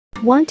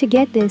Want to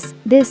get this,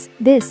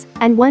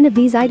 and one of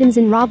these items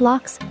in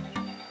Roblox?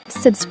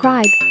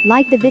 Subscribe,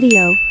 like the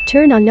video,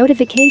 turn on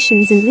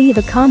notifications and leave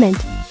a comment.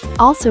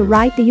 Also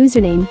write the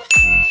username.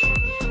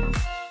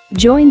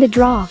 Join the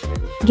draw.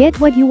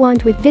 Get what you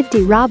want with 50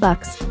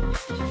 Robux.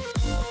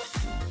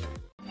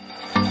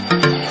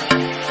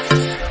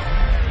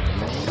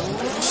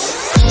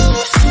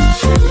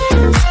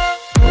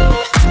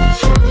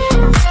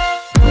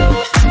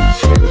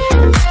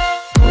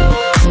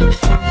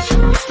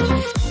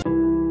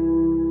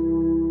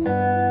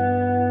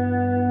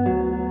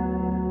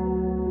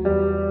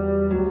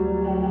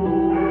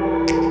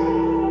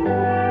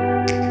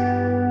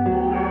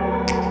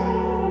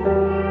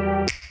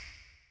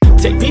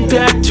 Take me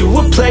back to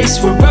a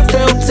place where I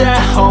felt at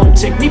home.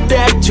 Take me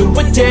back to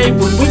a day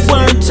when we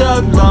weren't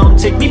alone.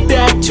 Take me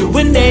back to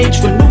an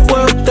age when the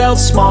world felt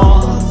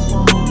small.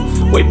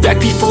 Way back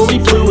before we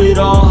blew it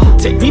all.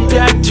 Take me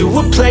back to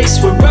a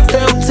place where I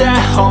felt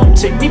at home.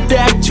 Take me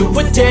back to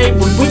a day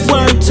when we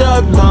weren't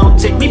alone.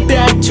 Take me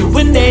back to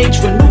an age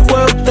when the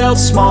world felt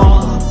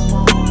small.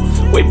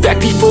 Way back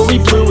before we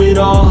blew it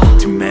all.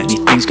 Too many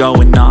things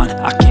going on,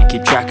 I can't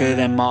keep track of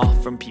them all.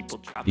 From people.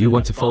 Do you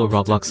want to follow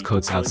Roblox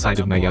codes outside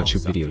of my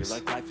YouTube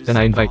videos? Then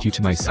I invite you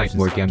to my site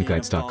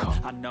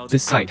moregameguides.com.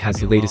 This site has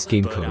the latest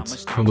game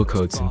codes, promo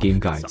codes and game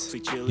guides.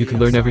 You can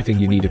learn everything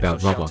you need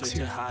about Roblox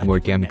here at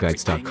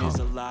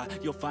moregameguides.com.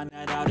 You'll find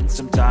that out in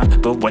some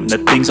time. But when the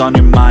things on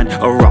your mind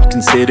are all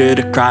considered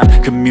a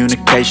crime,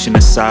 communication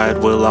aside,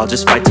 we'll all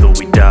just fight till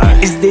we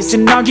die. Is this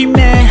an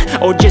argument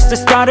or just the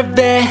start of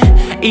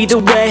it? Either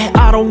way,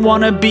 I don't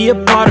wanna be a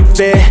part of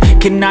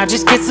it. Can I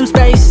just get some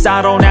space?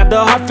 I don't have the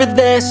heart for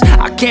this.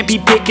 I can't be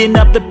picking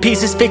up the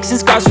pieces, fixing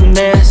scars from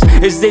this.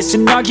 Is this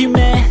an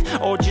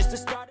argument or just